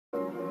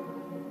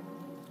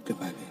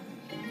Goodbye,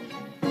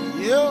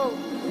 baby. Yo.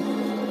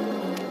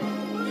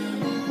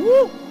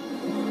 Woo.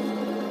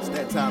 It's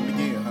that time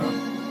again, huh?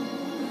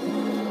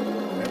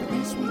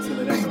 Everything's sweet till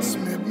it ain't.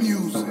 Beatsmith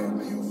music.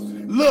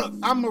 Look,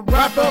 I'm a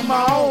rapper of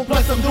my own,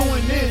 plus I'm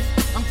doing this.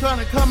 I'm trying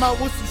to come out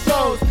with some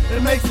shows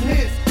that make some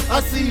hits.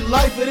 I see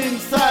life at any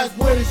size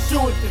where the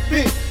shoe it can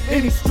fit.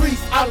 Any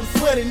streets, I was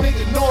sweating,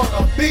 nigga, know it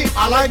a bit.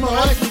 I like my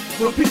action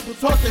when people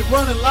talk, they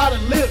run a lot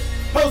of lip.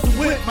 Posting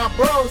with my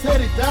bros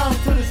headed down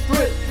to the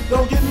strip.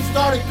 Don't get me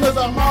started cause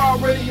I'm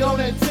already on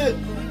that tip.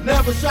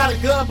 Never shot a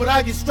gun, but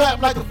I get strapped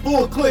like a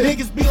full clip.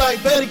 Niggas be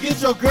like, better get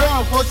your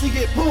girl before she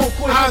get pulled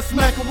quick. I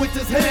smack her with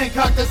this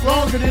Hancock that's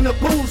longer than a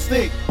pool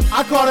stick.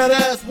 I call that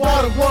ass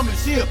water woman,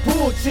 she a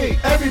pool chick.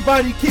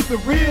 Everybody keep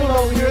it real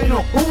over here, ain't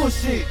no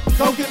bullshit.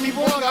 Don't get me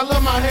wrong, I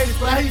love my haters,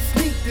 but I hate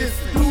sneak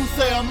dissing. Dudes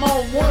say I'm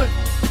on one,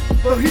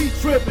 but he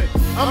tripping.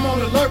 I'm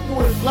on alert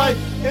for his life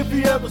if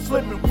he ever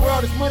slipping. Where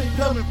all this money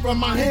coming from,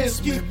 my hands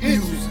keep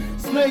itching.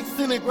 Snakes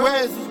in the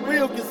grass is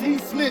real cause he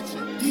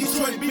snitching.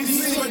 Detroit be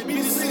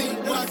the city,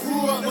 where I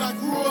grew up,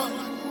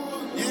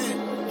 Yeah.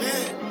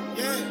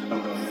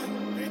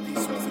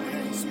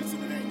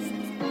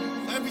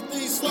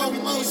 Everything slow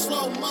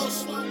motion.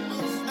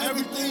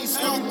 Everything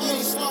slow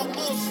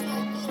motion.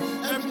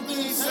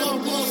 Everything slow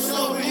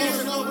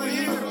motion over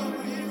here.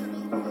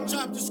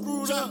 Chop the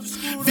screwed up.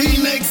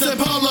 V-necks and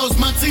polos,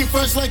 my team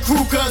fresh like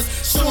crew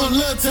cuts. Showing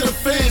love to the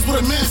fans with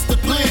a master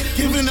plan.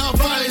 Giving out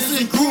fires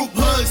and group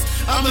hugs.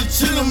 I'm a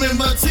gentleman,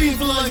 my team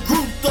feel like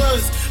group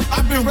thugs.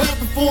 I've been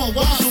rapping for a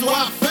while, so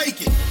I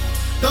fake it.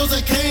 Those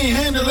that can't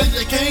handle it,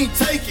 they can't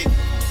take it.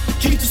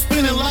 Keep it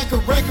spinning like a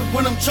record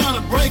when I'm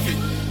trying to break it.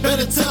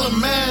 Better tell a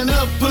man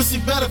up, pussy,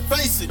 better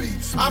face it.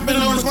 I've been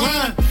on the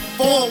grind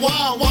for a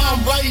while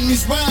I'm writing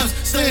these rhymes.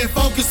 Staying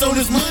focused on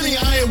this money,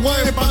 I ain't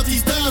worried about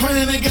these dimes.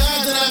 Praying to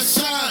God that I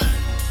shine.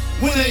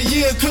 When a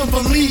year come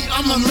for me,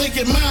 I'ma make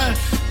it mine.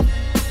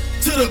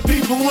 To the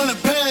people in the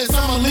past,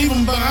 I'ma leave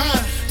them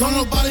behind. Don't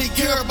nobody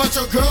care about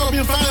your girl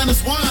being fine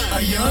as wine.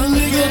 A young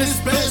nigga, this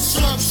best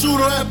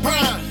sharpshooter at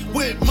prime.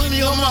 With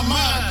money on my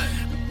mind.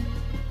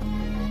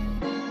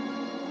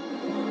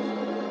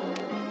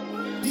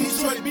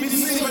 Detroit be the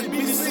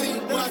city,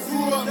 where I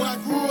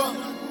grew up.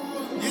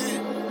 Yeah.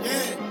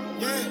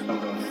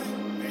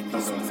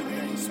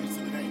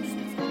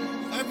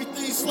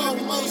 Everything slow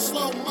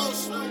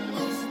motion.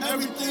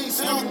 Everything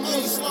slow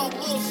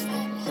motion.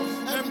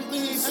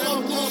 Everything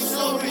slow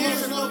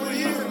motion over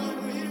here.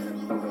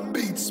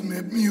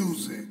 Beatsmith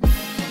music.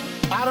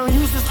 I don't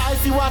use this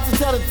icy watch to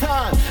tell the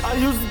time. I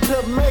use it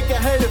to make a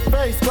hated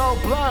face go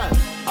blind.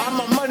 I'm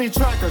a money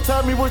tracker,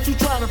 tell me what you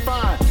trying to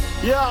find.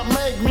 Yeah, I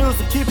make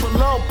music, keep a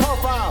low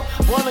profile.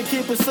 Wanna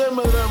keep it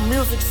similar to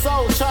music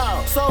soul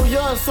child. So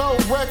young, so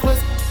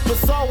reckless, but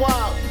so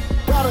wild.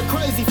 Got a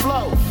crazy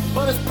flow,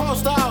 but it's pro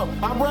style.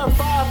 I'm rep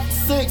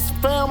 5'6",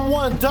 fam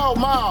 1 dope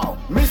mile.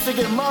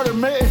 Michigan murder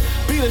man,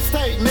 beat the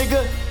state,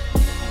 nigga.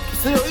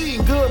 Still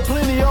eating good,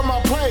 plenty on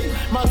my plate.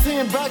 My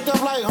team backed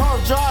up like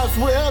hard drives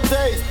with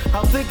updates.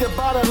 I'm thinking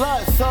about it a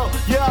lot, so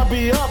yeah, I'll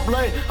be up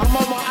late. I'm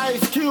on my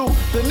Ice Cube,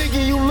 the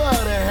nigga you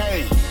love to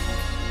hate.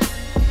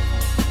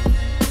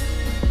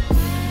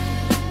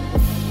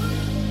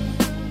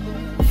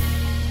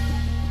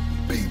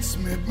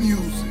 Beatsmith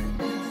music.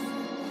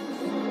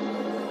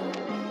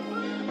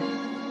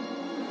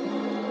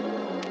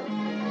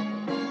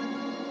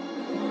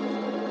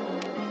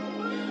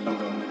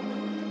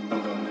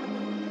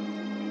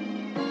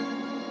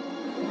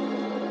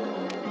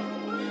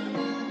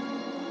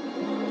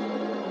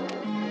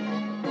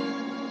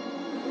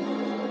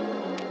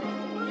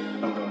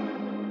 Goodbye.